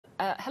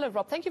Hello,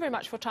 Rob. Thank you very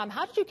much for your time.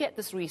 How did you get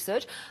this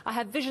research? I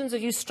have visions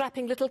of you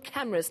strapping little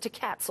cameras to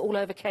cats all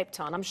over Cape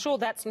Town. I'm sure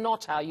that's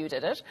not how you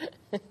did it.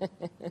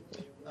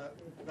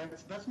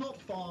 That's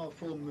not far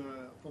from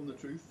the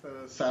truth,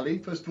 Sally.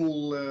 First of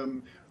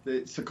all,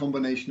 it's a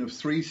combination of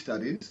 3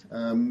 studies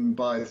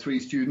by 3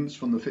 students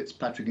from the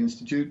Fitzpatrick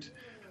Institute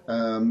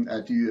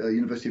at the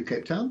University of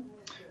Cape Town.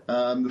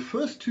 The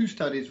first 2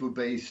 studies were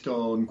based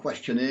on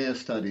questionnaire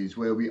studies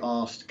where we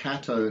asked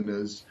cat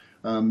owners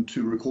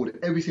to record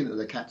everything that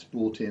their cats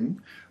brought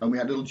in, and we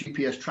had little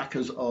GPS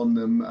trackers on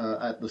them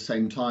at the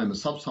same time, a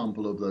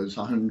subsample of those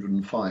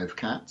 105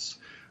 cats.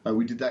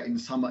 We did that in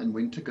summer and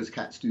winter because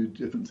cats do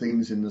different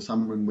things in the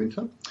summer and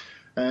winter.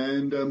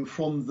 And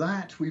from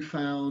that, we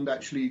found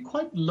actually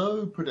quite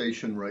low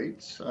predation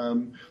rates.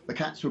 The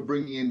cats were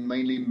bringing in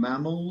mainly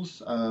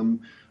mammals,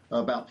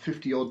 about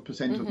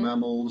 50-odd% of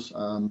mammals,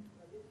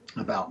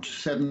 about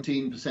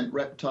 17%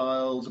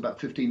 reptiles, about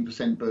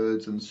 15%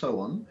 birds, and so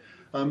on.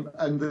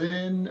 And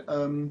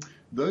then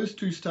those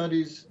 2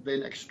 studies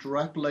then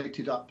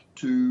extrapolated up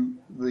to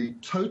the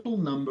total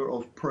number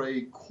of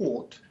prey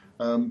caught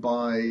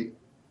by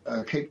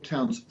Cape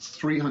Town's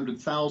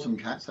 300,000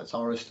 cats. That's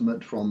our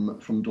estimate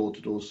from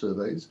door-to-door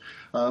surveys.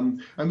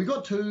 And we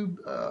got to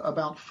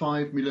about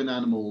 5 million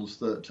animals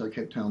that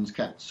Cape Town's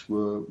cats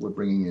were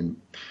bringing in.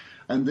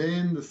 And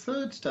then the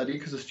third study,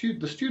 because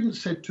the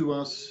students said to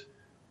us,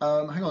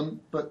 hang on,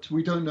 but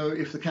we don't know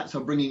if the cats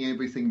are bringing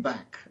everything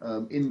back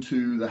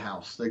into the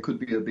house. There could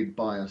be a big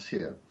bias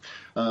here.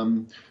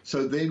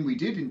 So then we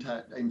did,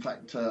 in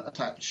fact,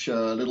 attach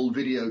little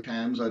video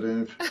cams. I don't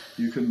know if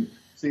you can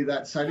see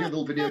that, Sally, a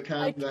little video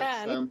cam.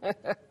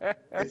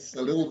 It's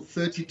a little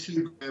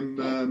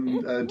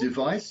 32-gram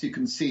device. You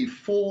can see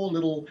 4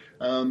 little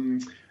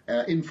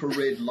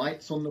infrared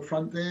lights on the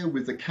front there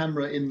with the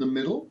camera in the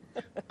middle.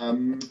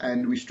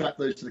 And we strap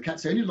those to the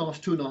cats. They only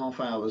last 2.5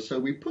 hours. So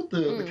we put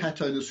the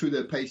cat owners through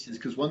their paces,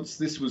 because once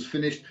this was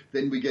finished,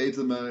 then we gave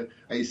them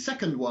a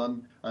second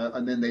one,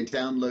 and then they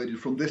downloaded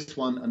from this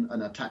one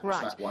and attached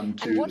that one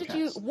to the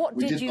cats. What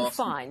did you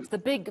find? The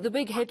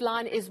big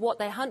headline is what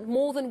they hunt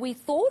more than we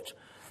thought?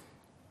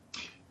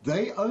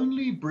 They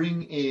only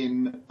bring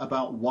in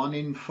about 1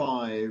 in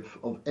 5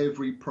 of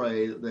every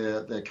prey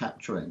that they're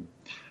capturing.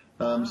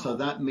 So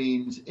that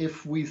means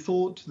if we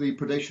thought the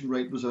predation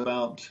rate was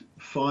about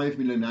 5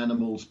 million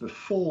animals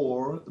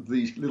before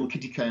these little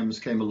kitty cams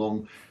came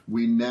along,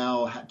 we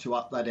now had to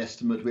up that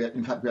estimate.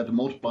 In fact, we had to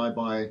multiply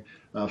by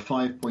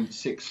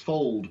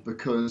 5.6-fold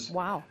because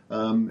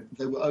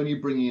they were only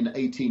bringing in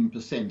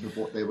 18% of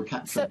what they were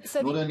capturing.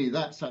 Not only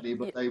that, Sally,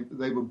 but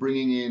they were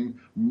bringing in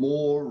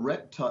more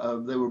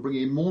they were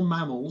bringing in more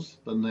mammals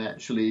than they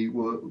actually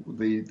were.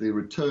 The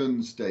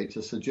returns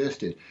data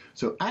suggested.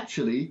 So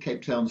actually,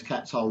 Cape Town's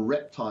cats are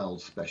reptile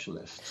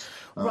specialists.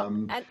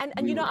 And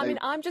you know, I mean,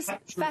 I'm just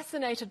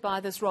fascinated by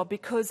this, Rob,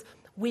 because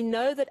we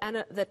know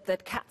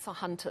that cats are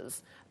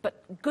hunters,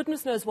 but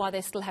goodness knows why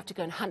they still have to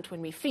go and hunt when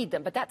we feed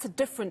them. But that's a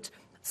different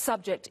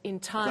subject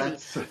entirely.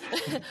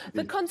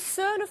 The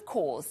concern, of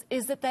course,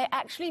 is that they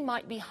actually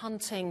might be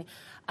hunting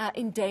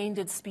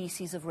endangered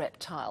species of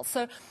reptiles.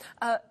 So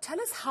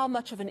tell us how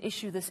much of an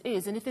issue this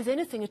is, and if there's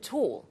anything at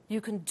all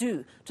you can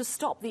do to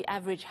stop the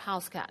average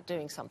house cat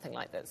doing something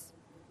like this.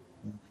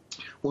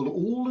 Well,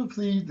 all of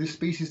the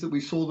species that we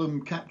saw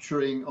them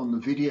capturing on the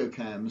video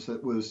cams,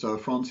 that was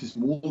Francis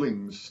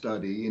Walling's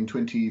study in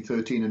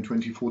 2013 and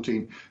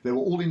 2014, they were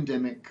all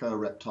endemic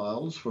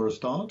reptiles for a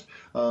start,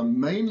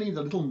 mainly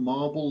the little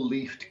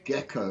marble-leafed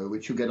gecko,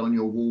 which you get on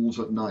your walls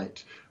at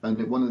night.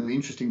 And one of the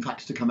interesting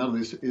facts to come out of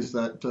this is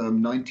that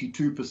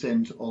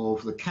 92%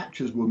 of the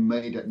captures were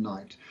made at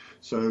night.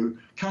 So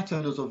cat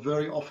owners are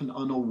very often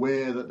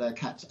unaware that their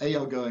cats, A,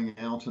 are going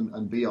out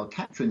and B, are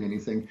capturing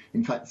anything.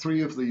 In fact,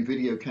 3 of the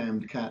video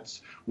cammed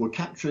cats were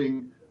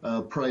capturing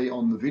prey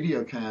on the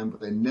video cam,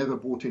 but they never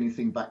brought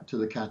anything back to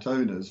the cat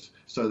owners.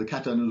 So the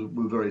cat owners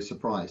were very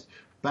surprised.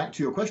 Back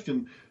to your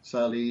question,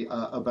 Sally,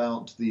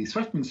 about the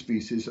threatened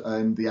species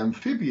and the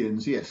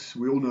amphibians. Yes,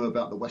 we all know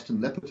about the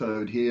western leopard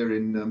toad here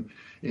in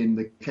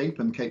the Cape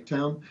and Cape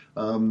Town.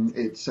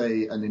 It's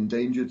an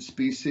endangered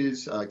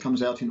species.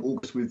 Comes out in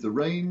August with the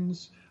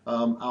rains.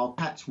 Our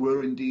cats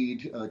were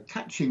indeed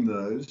catching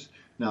those.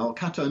 Now, a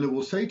cat owner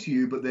will say to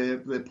you, but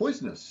they're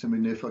poisonous. I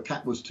mean, if a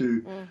cat was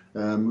to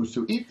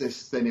eat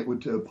this, then it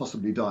would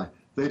possibly die.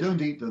 They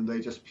don't eat them, they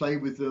just play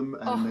with them,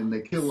 and then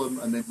they kill them,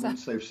 and then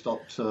once they've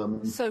stopped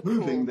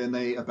moving, then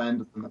they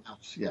abandon them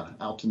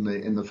out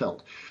in the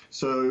veldt.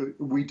 So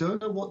we don't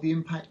know what the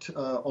impact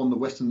on the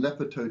western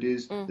leopard toad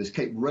is. There's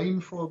Cape rain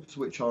frogs,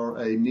 which are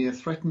a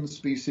near-threatened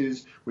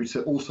species, which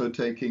they're also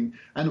taking,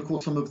 and of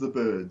course some of the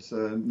birds.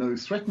 No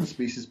threatened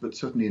species, but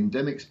certainly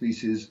endemic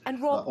species. And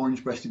Rob,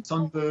 orange-breasted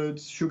sunbirds,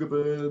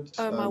 sugarbirds.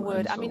 Oh my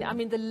word! I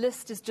mean, the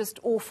list is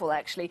just awful,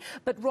 actually.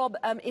 But Rob,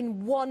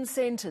 in one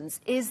sentence,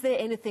 is there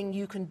anything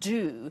you can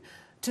do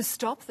to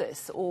stop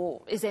this,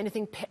 or is there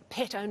anything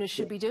pet owners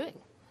should be doing?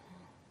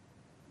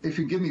 If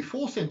you give me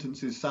 4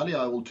 sentences, Sally,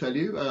 I will tell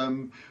you.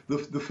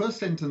 The first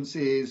sentence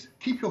is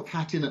keep your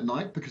cat in at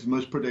night, because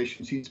most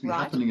predation seems to be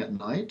happening at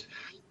night.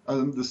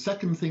 The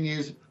second thing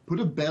is put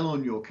a bell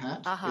on your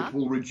cat. It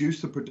will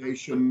reduce the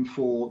predation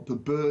for the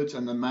birds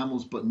and the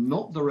mammals, but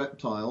not the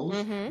reptiles,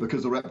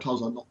 because the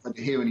reptiles are not going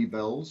to hear any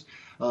bells.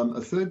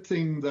 A third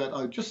thing that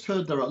I just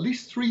heard, there are at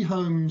least 3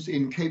 homes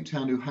in Cape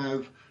Town who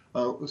have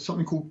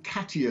something called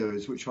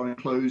catios, which are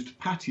enclosed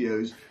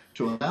patios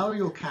to allow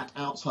your cat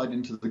outside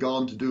into the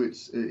garden to do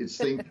its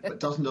thing, but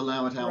doesn't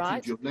allow it out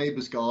into your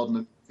neighbour's garden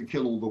and to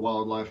kill all the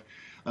wildlife.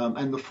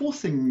 And the fourth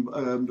thing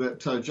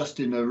that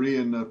Justin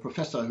Rian,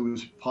 professor who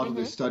was part of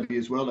this study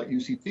as well at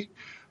UCT,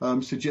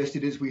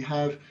 suggested is we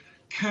have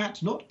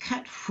not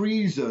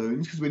cat-free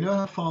zones, because we know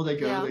how far they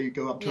go. Yeah. They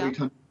go up to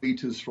 800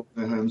 meters from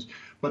their homes,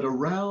 but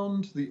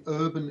around the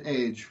urban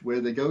edge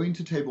where they go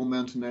into Table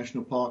Mountain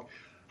National Park,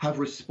 have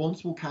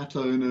responsible cat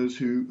owners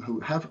who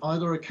have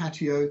either a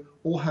catio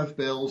or have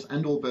bells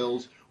or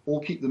bells, or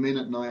keep them in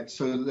at night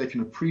so that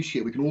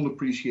we can all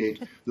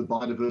appreciate the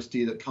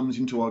biodiversity that comes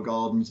into our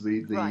gardens,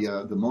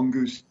 the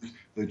mongoose,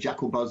 the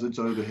jackal buzzards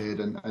overhead,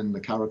 and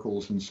the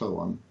caracals and so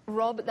on.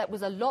 Rob, that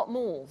was a lot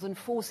more than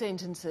 4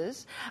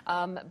 sentences,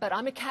 but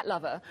I'm a cat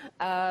lover,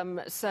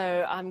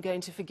 so I'm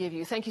going to forgive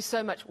you. Thank you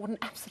so much. What an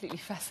absolutely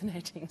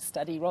fascinating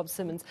study. Rob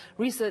Simmons,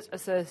 Research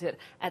Associate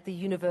at the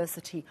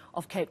University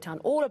of Cape Town,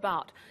 all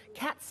about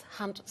cats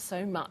hunt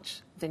so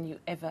much than you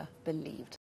ever believed.